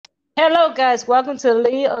Hello, guys. Welcome to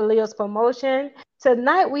Leo's Promotion.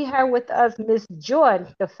 Tonight we have with us Miss Joy,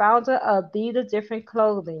 the founder of Be the Different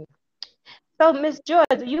Clothing. So, Miss Joy,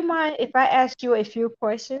 do you mind if I ask you a few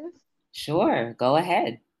questions? Sure, go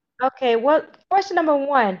ahead. Okay. What question number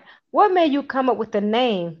one? What made you come up with the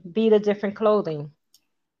name Be the Different Clothing?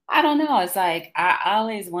 I don't know. It's like I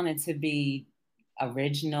always wanted to be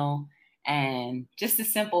original, and just the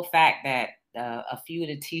simple fact that a few of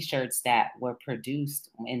the t-shirts that were produced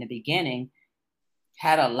in the beginning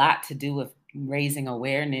had a lot to do with raising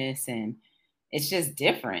awareness, and it's just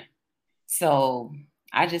different. So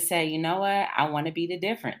I just say, you know what? I want to be the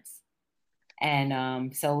difference.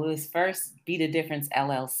 And so it was first Be the Difference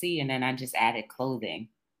LLC, and then I just added clothing.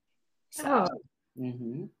 Oh, So,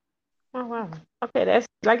 mhm. oh wow. Okay, that's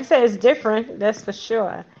like I said, it's different. That's for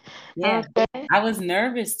sure. Yeah, Okay. I was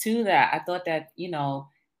nervous too that I thought that,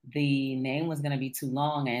 the name was going to be too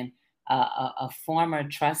long. And a former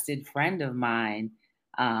trusted friend of mine,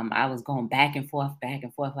 I was going back and forth,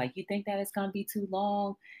 like, you think that it's going to be too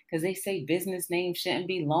long? Because they say business names shouldn't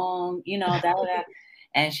be long, that.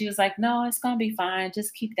 And she was like, no, it's going to be fine.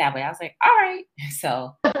 Just keep that way. I was like, all right.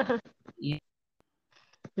 So, yeah,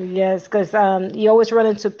 Yes, because you always run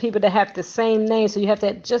into people that have the same name, so you have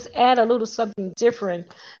to just add a little something different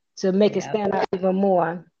to make it yeah, stand out even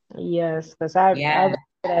more. Yes, because I yeah. remember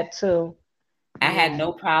that too. I had Yeah.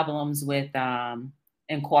 no problems with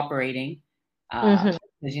incorporating, Hmm.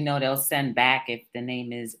 because they'll send back if the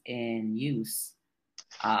name is in use.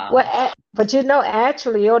 Well, Um, but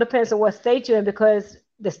actually, it all depends on what state you're in because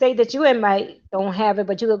the state that you're in might don't have it,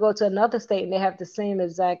 but you could go to another state and they have the same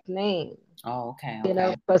exact name. oh, okay, You know,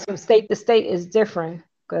 okay, but from state to state is different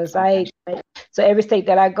because okay, so every state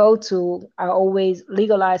that I go to, I always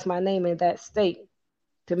legalize my name in that state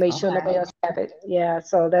to make sure okay. nobody else have it. Yeah,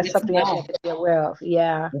 so that's Good to something that you have know. to be aware of.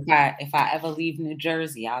 Yeah. If I ever leave New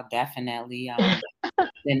Jersey, I'll definitely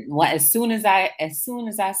then what as soon as I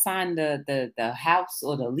sign the house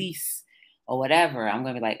or the lease or whatever, I'm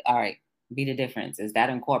gonna be like, all right, be the difference. Is that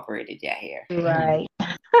incorporated yet here? Right.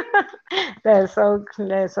 That's so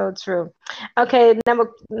true. Okay,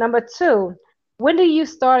 number two. When did you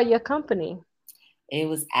start your company? It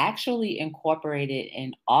was actually incorporated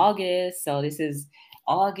in August. So this is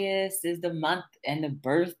August is the month and the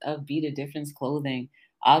birth of Be the Difference Clothing.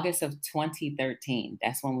 August of 2013.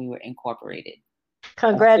 That's when we were incorporated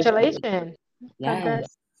officially. Congratulations.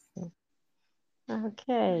 Congrats. Yes.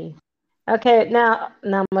 Okay. Okay, now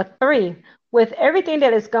number three. With everything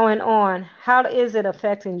that is going on, how is it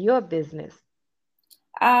affecting your business?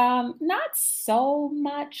 Not so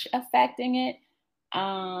much affecting it.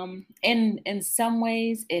 In some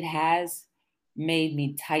ways, it has made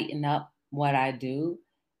me tighten up what I do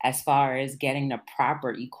as far as getting the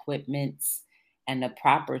proper equipments and the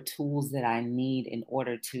proper tools that I need in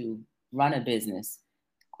order to run a business.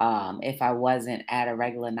 If I wasn't at a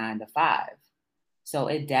regular 9 to 5. So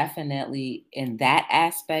it definitely, in that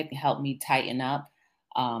aspect, helped me tighten up.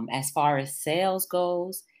 As far as sales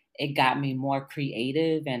goes, it got me more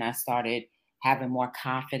creative, and I started having more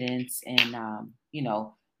confidence in,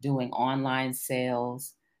 doing online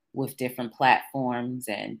sales with different platforms,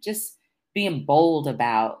 and just being bold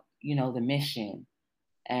about, the mission,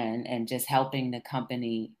 and just helping the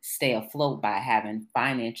company stay afloat by having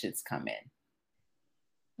finances come in.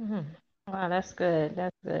 Mhm. Wow, that's good.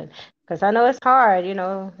 That's good. Because I know it's hard,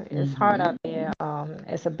 it's hard Hmm. out there.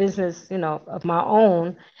 As a business, of my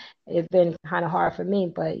own, it's been kind of hard for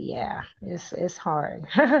me, but yeah, it's hard.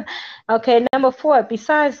 Okay, number four,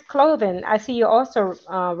 besides clothing, I see you also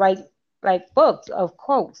write like books of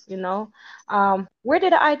quotes, where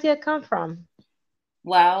did the idea come from?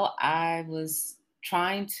 Well, I was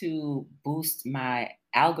trying to boost my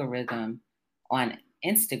algorithm on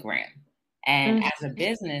Instagram. And Mhm. as a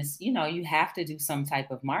business, you have to do some type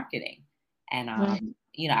of marketing. And,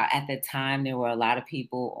 at the time, there were a lot of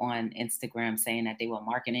people on Instagram saying that they were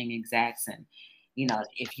marketing execs. And,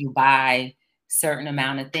 if you buy certain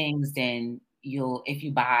amount of things, then if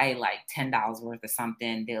you buy like $10 worth of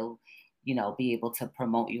something, they'll, be able to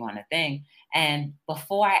promote you on a thing. And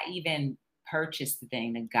before I even purchased the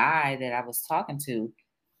thing, the guy that I was talking to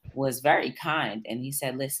was very kind. And he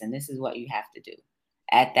said, listen, this is what you have to do.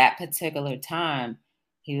 At that particular time,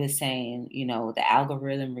 he was saying, the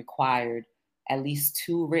algorithm required at least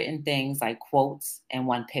two written things like quotes and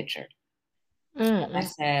one picture. And I Mm-mm.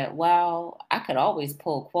 said, well, I could always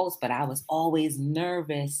pull quotes, but I was always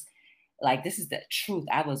nervous. Like, this is the truth.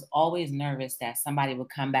 I was always nervous that somebody would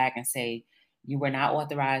come back and say, you were not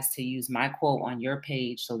authorized to use my quote on your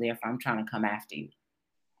page, so therefore I'm trying to come after you.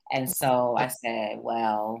 And so I said,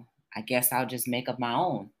 well, I guess I'll just make up my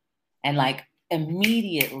own. And like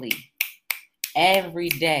immediately every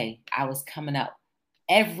day I was coming up,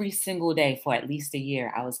 every single day for at least a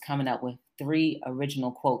year, I was coming up with 3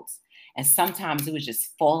 original quotes. And sometimes it was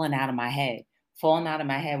just falling out of my head,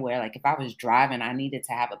 where like if I was driving, I needed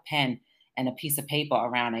to have a pen and a piece of paper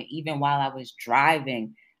around it. Even while I was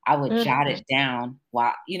driving, I would jot Mhm. it down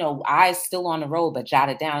while, eyes still on the road, but jot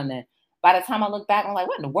it down. And then by the time I look back, I'm like,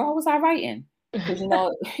 what in the world was I writing? Because,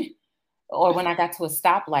 or when I got to a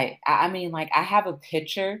stoplight, I mean, like I have a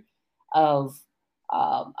picture of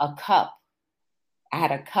a cup. I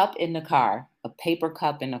had a cup in the car, a paper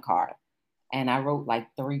cup in the car, and I wrote like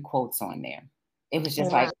 3 quotes on there. It was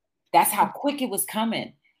just like, Wow. that's how quick it was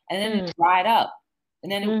coming. And then it Mm, dried up.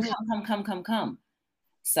 And then it would mhm. come.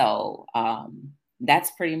 So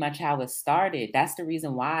that's pretty much how it started. That's the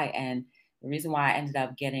reason why. And the reason why I ended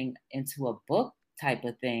up getting into a book type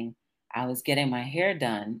of thing, I was getting my hair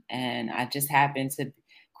done, and I just happened to,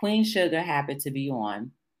 Queen Sugar happened to be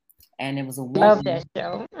on, and it was a Love that woman.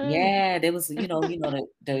 show. Mm. Yeah, there was,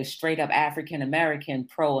 the straight up African American,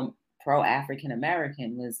 pro African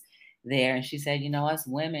American was there, and she said, us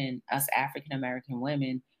women, us African American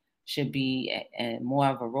women, should be more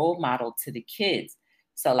of a role model to the kids.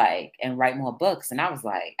 So like, and write more books. And I was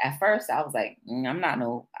like, at first, I was like,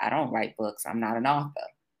 I don't write books. I'm not an author.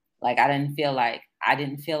 Like, I didn't feel like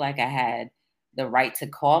I had the right to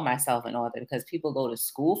call myself an author, because people go to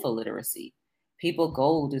school for literacy. People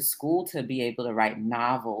go to school to be able to write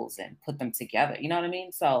novels and put them together. You know what I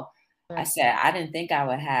mean? So I Right. said, I didn't think I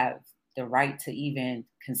would have the right to even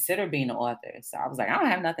consider being an author. So I was like, I don't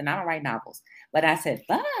have nothing. I don't write novels. But I said,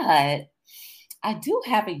 but I do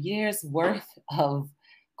have a year's worth of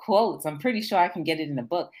quotes. I'm pretty sure I can get it in a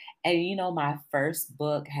book. And my first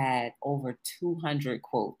book had over 200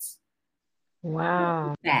 quotes.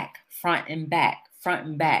 Wow. Back, front and back, front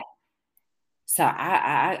and back. So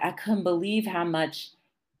I couldn't believe how much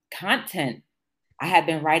content I had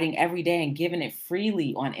been writing every day and giving it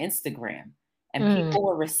freely on Instagram, and Mm, people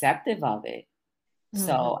were receptive of it. mhm.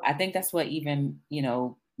 So I think that's what even,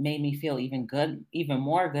 made me feel even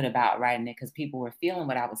more good about writing it, because people were feeling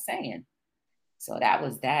what I was saying. So that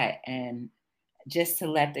was that. And just to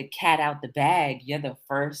let the cat out the bag, you're the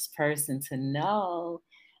first person to know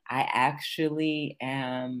I actually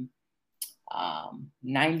am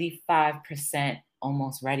 95%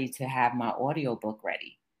 almost ready to have my audiobook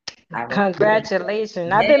ready. I recorded.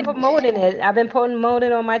 Congratulations. I've Yeah, been promoting it. I've been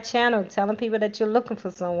promoting on my channel, telling people that you're looking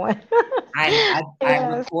for someone. I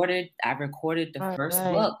Yes. recorded the All first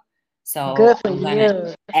right. book. So Good for I'm you. gonna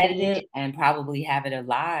Good for edit you. it and probably have it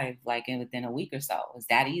alive like within a week or so. It's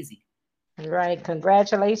that easy. Right.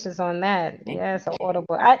 Congratulations on that. Thank Yes, an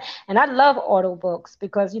audible. I love audiobooks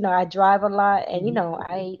because I drive a lot and you.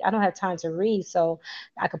 I don't have time to read, so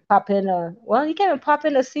I could pop in a well, you can't even pop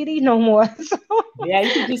in a CD no more. So Yeah,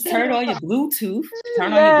 you can just turn on your Bluetooth,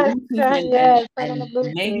 yes, and yes, put on the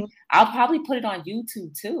maybe Bluetooth. I'll probably put it on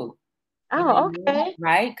YouTube too. You know Oh, what I mean? okay.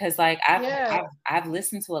 Right? Because like Yeah. I've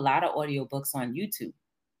listened to a lot of audiobooks on YouTube.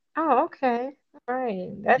 Oh, okay. All right.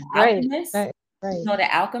 The That's great. Alchemist, That's great.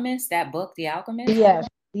 The Alchemist, that book, The Alchemist. Yes,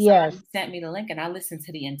 Somebody yes. sent me the link, and I listened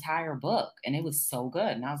to the entire book, and it was so good.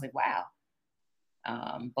 And I was like, wow.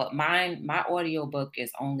 But my audiobook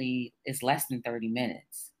is less than 30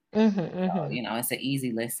 minutes. Mm-hmm, So, mm-hmm. it's an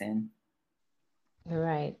easy listen.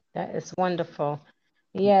 Right. That is wonderful.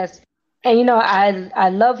 Yes. And I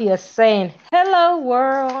love your saying, "Hello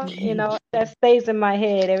world." That stays in my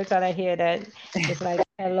head every time I hear that. It's like,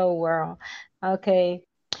 "Hello world." Okay.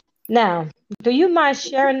 Now, do you mind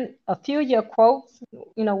sharing a few of your quotes,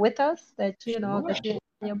 with us Sure, that you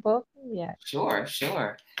in your book? Yeah.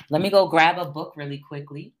 sure. Let me go grab a book really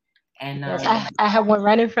quickly. And Yes, I have one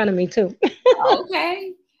right in front of me too.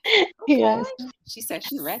 okay, Yes. okay. She said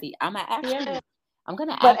she's ready. Yeah. I'm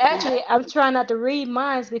gonna But actually. actually, I'm trying not to read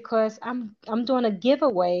mine because I'm doing a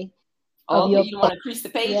giveaway of Oh, okay, your you don't book. want to crease the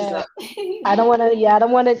pages Yeah. up. I don't want to. Yeah, I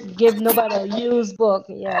don't want to give nobody a used book.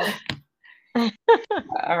 Yes.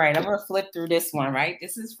 All right, I'm gonna flip through this one, right?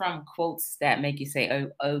 This is from Quotes That Make You Say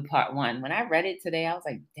Oh Part One. When I read it today, I was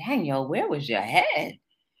like, dang, yo, where was your head?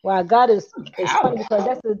 Wow, God is funny Powerful.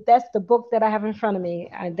 because that's the book that I have in front of me.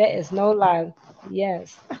 And that is no lie.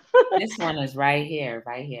 Yes. This one is right here,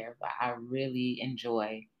 but I really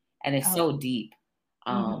enjoy, and it's Oh, so deep.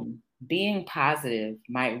 mhm. Being positive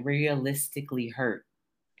might realistically hurt,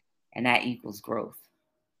 and that equals growth.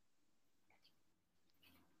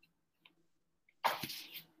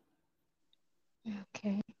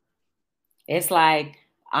 Okay. It's like,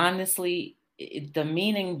 honestly, the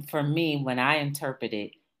meaning for me when I interpret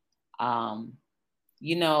it, um,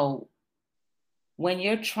 you know, when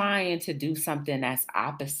you're trying to do something that's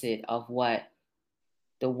opposite of what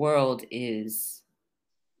the world is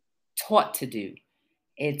taught to do.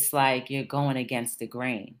 It's like you're going against the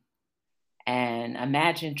grain. And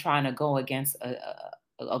imagine trying to go against an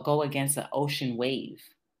ocean wave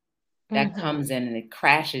that comes in and it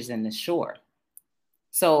crashes in the shore.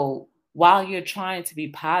 So while you're trying to be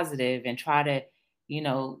positive and try to,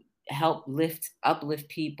 help uplift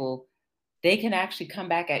people, they can actually come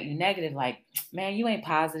back at you negative, like, man, you ain't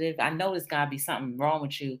positive. I know there's gotta be something wrong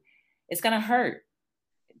with you. It's gonna hurt.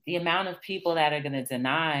 The amount of people that are gonna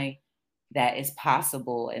deny that it's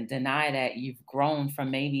possible and deny that you've grown from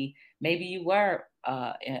maybe you were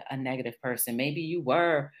a negative person. Maybe you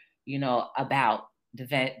were, about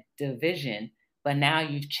division, but now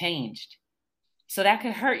you've changed. So that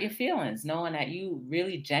could hurt your feelings, knowing that you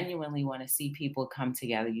really genuinely want to see people come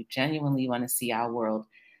together. You genuinely want to see our world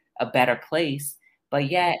a better place. But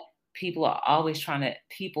yet people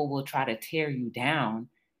will try to tear you down,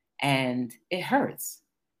 and it hurts.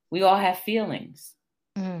 We all have feelings.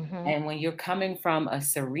 And when you're coming from a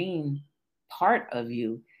serene part of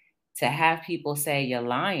you, to have people say you're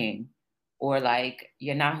lying, or like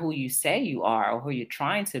you're not who you say you are, or who you're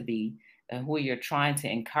trying to be, and who you're trying to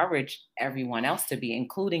encourage everyone else to be,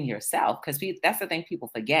 including yourself. Because that's the thing people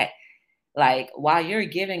forget. Like, while you're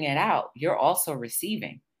giving it out, you're also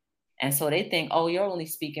receiving. And so they think, oh, you're only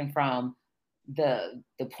speaking from the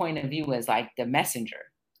point of view as like the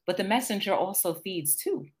messenger. But the messenger also feeds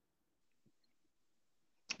too.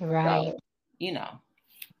 Right. So,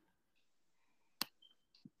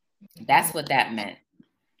 that's what that meant.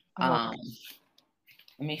 Let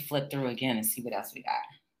me flip through again and see what else we got.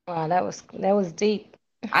 Wow, that was deep.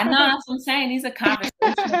 I know, that's what I'm saying. These are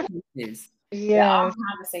conversational pieces. They're all Yes.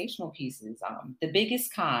 conversational pieces. The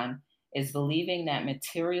biggest con is believing that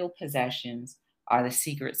material possessions are the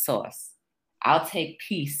secret sauce. I'll take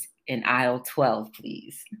peace in aisle 12,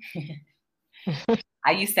 please.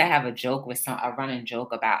 I used to have a running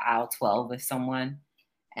joke about aisle 12 with someone,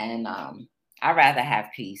 and I'd rather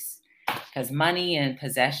have peace, because money and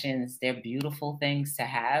possessions, they're beautiful things to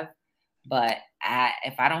have, but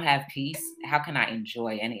if I don't have peace, how can I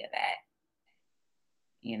enjoy any of that?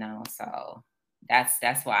 So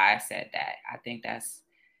that's why I said that. I think that's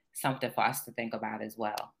something for us to think about as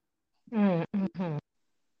well. Mm-hmm.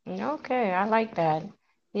 Okay, I like that.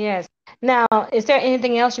 Yes. Now, is there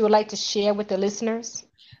anything else you would like to share with the listeners?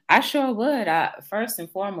 I sure would. First and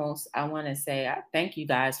foremost, I want to say I thank you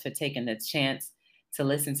guys for taking the chance to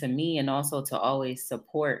listen to me, and also to always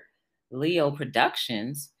support Leo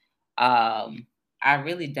Productions. I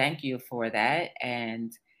really thank you for that.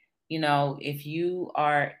 And, if you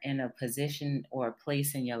are in a position or a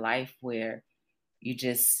place in your life where you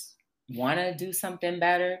just want to do something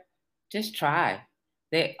better, just try.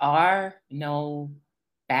 There are no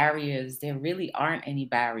barriers. There really aren't any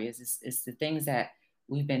barriers. It's the things that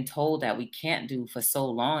we've been told that we can't do for so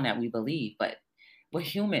long that we believe. But we're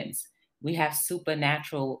humans. We have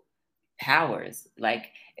supernatural powers. Like,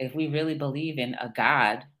 if we really believe in a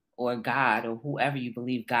God, or whoever you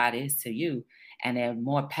believe God is to you, and they're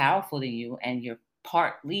more powerful than you, and you're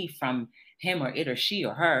partly from him, or it, or she,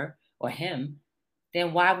 or her, or him,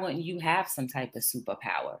 then why wouldn't you have some type of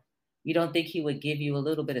superpower? You don't think he would give you a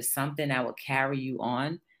little bit of something that would carry you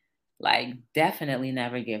on? Like, definitely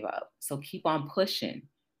never give up. So keep on pushing.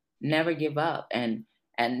 Never give up. And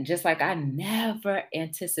just like I never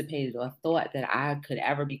anticipated or thought that I could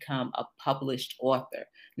ever become a published author,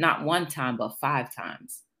 not one time, but 5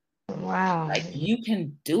 times. Wow. Like, you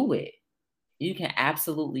can do it. You can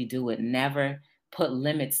absolutely do it. Never put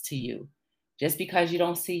limits to you. Just because you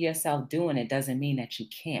don't see yourself doing it doesn't mean that you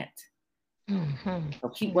can't. So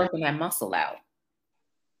keep working that muscle out.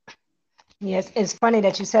 Yes, it's funny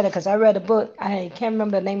that you said it, because I read a book. I can't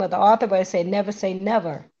remember the name of the author, but it said "Never Say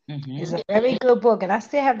Never." It's a very good book, and I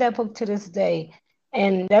still have that book to this day.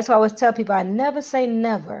 And that's why I always tell people, I never say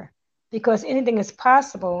never, because anything is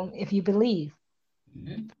possible if you believe.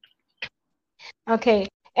 Okay,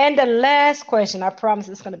 and the last question, I promise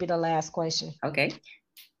it's going to be the last question. Okay.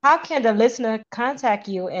 How can the listener contact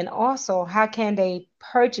you, and also how can they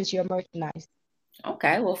purchase your merchandise?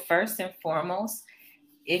 Okay. Well, first and foremost,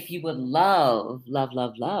 if you would love, love,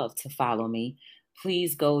 love, love to follow me,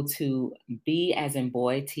 please go to B as in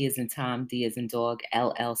boy, T as in Tom, D as in dog,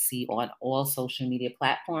 LLC on all social media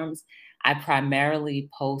platforms. I primarily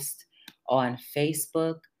post on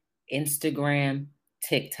Facebook, Instagram,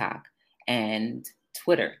 TikTok, and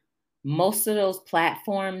Twitter. Most of those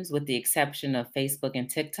platforms, with the exception of Facebook and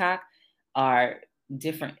TikTok, are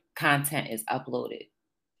different content is uploaded.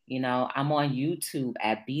 I'm on YouTube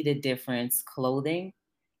at Be the Difference Clothing,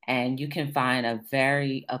 and you can find a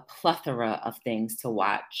plethora of things to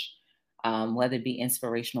watch. whether it be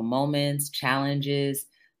inspirational moments, challenges,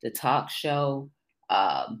 the talk show,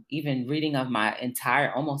 even reading of my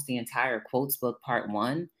almost the entire quotes book, part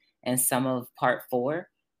 1, and some of part 4,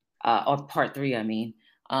 or part 3, I mean.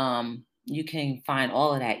 You can find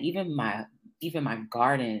all of that, even my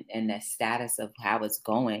garden and the status of how it's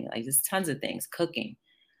going. Like, there's tons of things, cooking.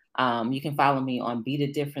 You can follow me on Be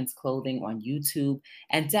the Difference Clothing on YouTube.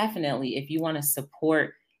 And definitely, if you want to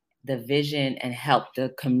support the vision and help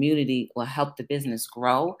the community or help the business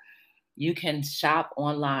grow, you can shop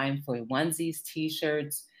online for onesies,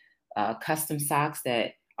 t-shirts, custom socks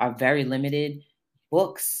that are very limited,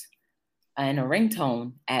 books, and a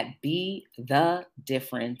ringtone at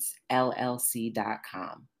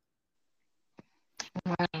BeTheDifferenceLLC.com.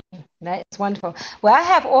 Wow, that is wonderful. Well, I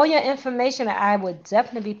have all your information. I would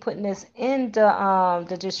definitely be putting this in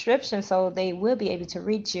the description so they will be able to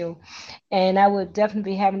reach you. And I would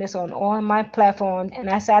definitely be having this on all my platforms. And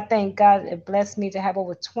I say I thank God it blessed me to have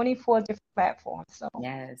over 24 different platforms. So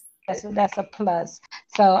Yes. that's a plus.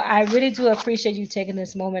 So I really do appreciate you taking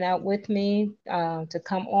this moment out with me to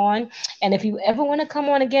come on. And if you ever want to come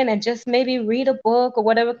on again and just maybe read a book or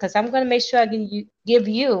whatever, because I'm going to make sure I give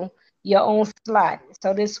you your own slot.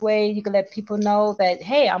 So this way you can let people know that,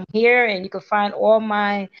 hey, I'm here, and you can find all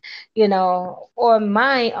my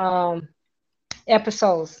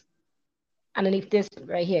episodes underneath this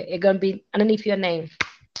right here. It's gonna be underneath your name.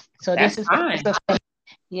 So this That's is fine.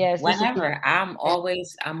 yes, this is Whenever. I'm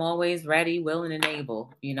always ready, willing, and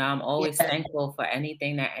able. I'm always yes, thankful for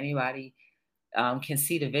anything that anybody can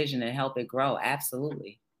see the vision and help it grow.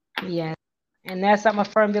 Absolutely. yes. And I'm a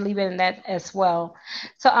firm believer in that as well.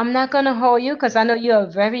 So I'm not gonna hold you because I know you're a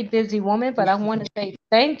very busy woman, but I want to say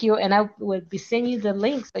thank you, and I would be sending you the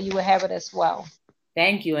link so you will have it as well.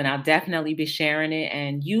 Thank you. And I'll definitely be sharing it.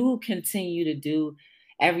 And you continue to do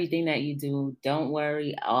everything that you do. Don't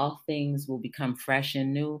worry, all things will become fresh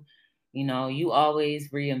and new. You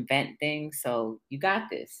always reinvent things. So you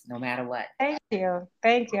got this no matter what. Thank you.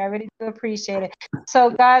 Thank you. I really do appreciate it.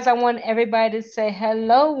 So, guys, I want everybody to say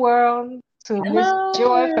hello, world, to Miss Hello,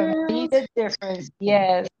 Joy from Be world. the Difference.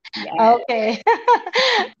 Yes. Yes. Okay.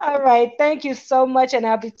 All right. Thank you so much. And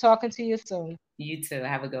I'll be talking to you soon. You too.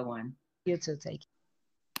 Have a good one. You too. Take care.